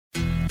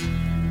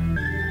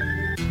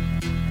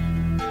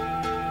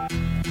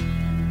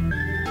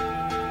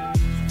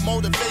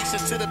motivation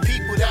to the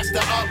people, that's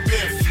the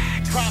uplift.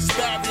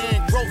 Prosperity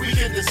and growth, we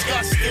can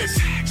discuss this.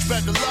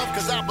 Spread the love,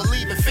 cause I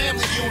believe in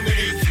family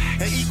unity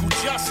and equal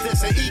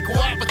justice and equal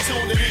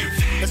opportunity.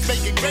 Let's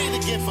make it great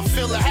again,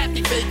 fulfill a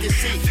happy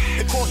vacancy.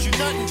 It costs you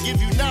nothing, give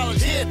you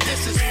knowledge, here,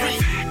 this is free.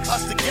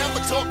 Us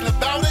together talking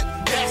about it,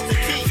 that's the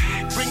key.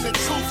 Bring the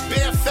truth,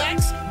 bare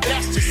facts,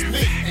 that's just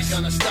me. Ain't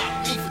gonna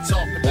stop me for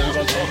talking about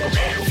it.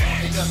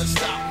 Ain't gonna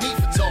stop me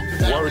for talking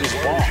about it. Word is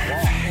born.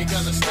 Ain't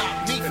gonna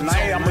stop me for talking about it.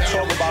 Tonight I'm gonna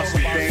talk about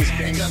some things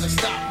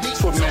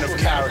that's what men of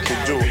character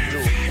do.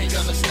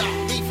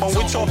 When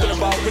we're talking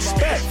about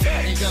respect,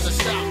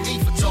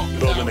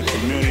 building a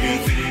community,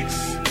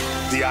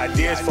 the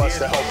idea is for us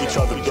to help each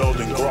other build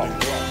and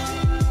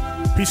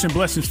grow. Peace and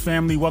blessings,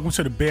 family. Welcome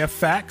to the Bear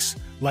Facts,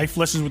 Life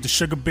Lessons with the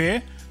Sugar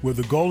Bear, where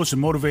the goal is to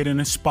motivate and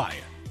inspire.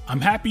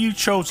 I'm happy you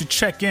chose to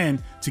check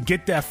in to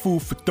get that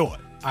food for thought.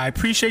 I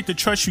appreciate the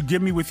trust you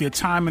give me with your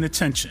time and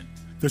attention.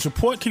 The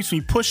support keeps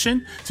me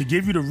pushing to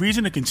give you the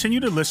reason to continue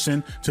to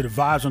listen to the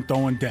vibes I'm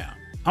throwing down.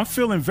 I'm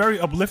feeling very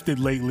uplifted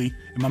lately,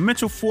 and my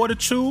mental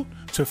fortitude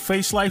to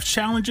face life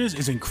challenges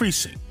is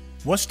increasing.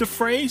 What's the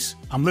phrase?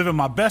 I'm living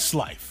my best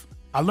life.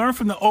 I learned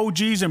from the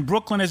OGs in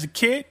Brooklyn as a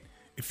kid,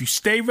 if you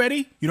stay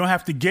ready, you don't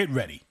have to get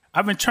ready.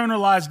 I've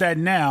internalized that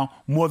now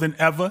more than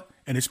ever,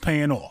 and it's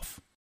paying off.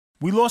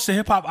 We lost a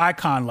hip-hop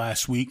icon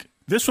last week.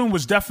 This one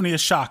was definitely a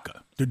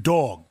shocker. The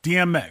Dog,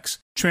 DMX,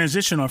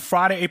 transitioned on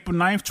Friday, April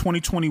 9th,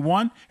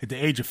 2021 at the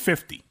age of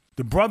 50.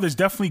 The brother's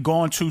definitely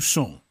gone too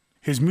soon.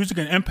 His music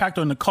and impact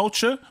on the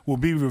culture will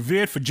be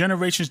revered for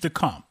generations to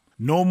come.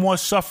 No more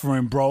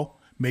suffering, bro.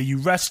 May you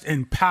rest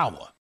in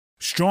power.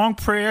 Strong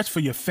prayers for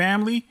your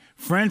family,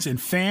 friends,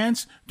 and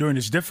fans during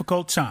this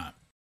difficult time.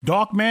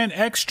 Darkman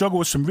X struggled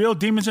with some real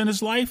demons in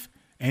his life,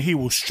 and he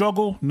will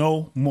struggle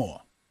no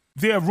more.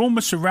 There are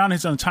rumors surrounding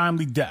his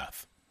untimely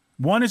death.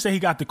 One is that he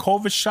got the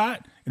COVID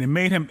shot, and it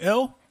made him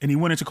ill, and he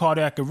went into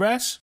cardiac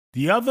arrest.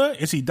 The other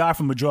is he died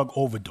from a drug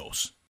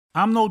overdose.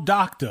 I'm no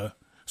doctor,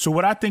 so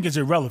what I think is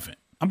irrelevant.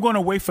 I'm going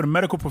to wait for the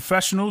medical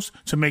professionals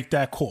to make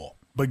that call.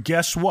 But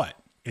guess what?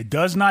 It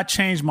does not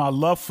change my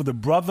love for the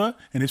brother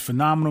and his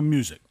phenomenal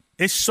music.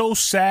 It's so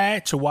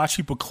sad to watch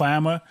people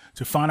clamor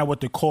to find out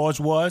what the cause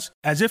was,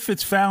 as if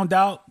it's found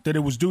out that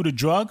it was due to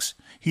drugs.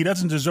 He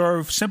doesn't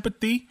deserve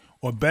sympathy,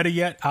 or better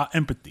yet, our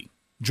empathy.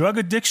 Drug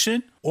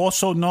addiction,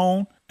 also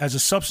known as a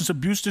substance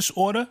abuse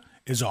disorder,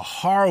 is a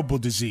horrible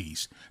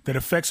disease that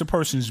affects a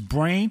person's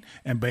brain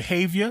and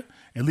behavior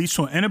and leads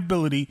to an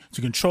inability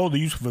to control the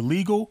use of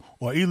illegal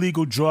or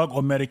illegal drug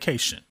or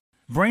medication.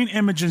 Brain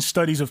imaging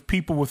studies of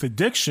people with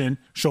addiction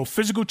show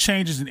physical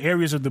changes in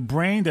areas of the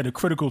brain that are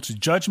critical to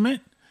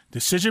judgment,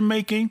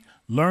 decision-making,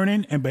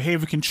 learning, and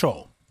behavior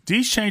control.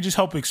 These changes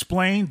help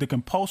explain the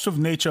compulsive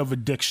nature of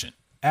addiction.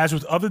 As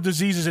with other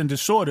diseases and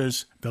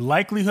disorders, the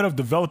likelihood of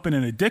developing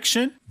an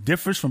addiction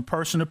differs from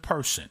person to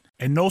person,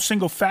 and no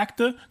single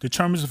factor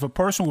determines if a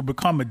person will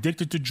become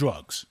addicted to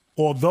drugs.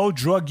 Although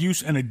drug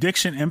use and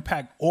addiction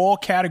impact all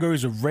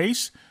categories of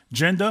race,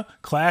 gender,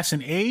 class,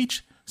 and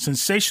age,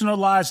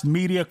 sensationalized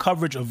media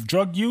coverage of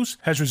drug use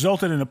has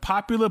resulted in a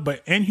popular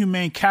but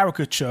inhumane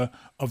caricature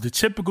of the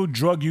typical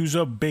drug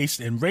user based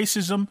in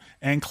racism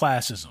and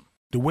classism.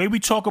 The way we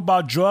talk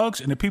about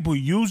drugs and the people who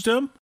use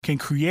them can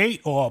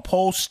create or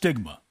uphold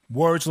stigma.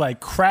 Words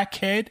like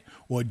crackhead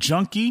or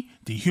junkie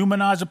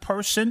dehumanize a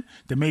person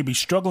that may be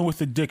struggling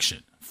with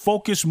addiction.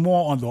 Focus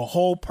more on the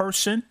whole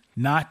person,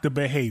 not the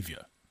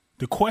behavior.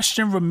 The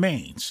question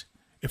remains,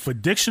 if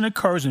addiction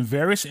occurs in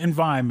various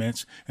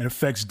environments and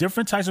affects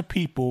different types of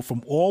people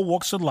from all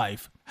walks of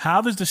life,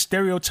 how does the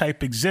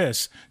stereotype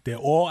exist that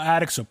all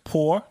addicts are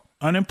poor,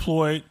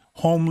 unemployed,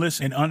 homeless,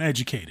 and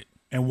uneducated?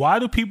 And why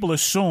do people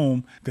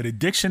assume that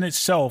addiction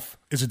itself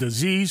is a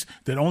disease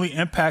that only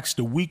impacts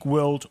the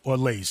weak-willed or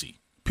lazy?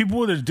 People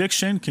with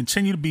addiction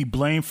continue to be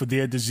blamed for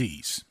their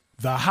disease.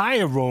 The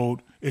higher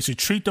road is to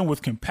treat them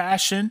with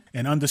compassion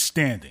and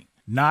understanding,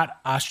 not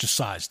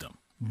ostracize them.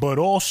 But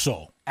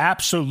also,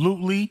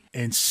 absolutely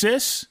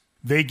insist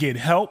they get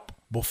help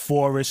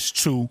before it's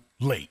too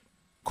late.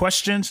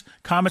 Questions,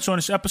 comments on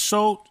this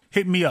episode?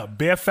 Hit me up,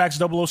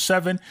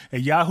 BearFacts007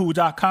 at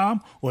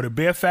yahoo.com or the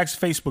BearFacts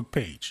Facebook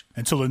page.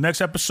 Until the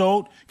next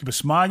episode, keep a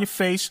smile on your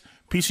face,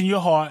 peace in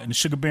your heart, and the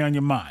sugar bear on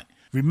your mind.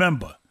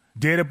 Remember,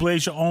 dare to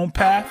blaze your own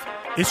path.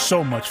 It's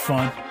so much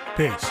fun.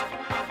 Peace.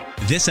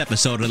 This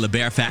episode of the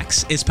Bear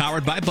Facts is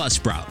powered by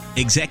Buzzsprout.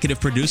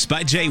 Executive produced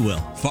by J. Will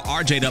for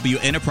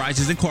RJW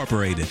Enterprises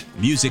Incorporated.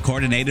 Music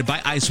coordinated by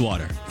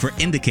Icewater for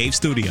Indicave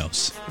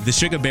Studios. The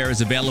Sugar Bear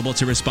is available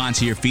to respond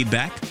to your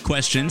feedback,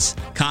 questions,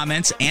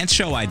 comments, and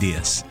show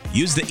ideas.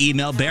 Use the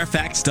email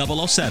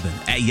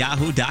bearfacts007 at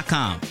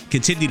yahoo.com.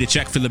 Continue to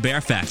check for the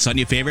Bear Facts on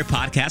your favorite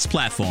podcast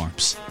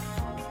platforms.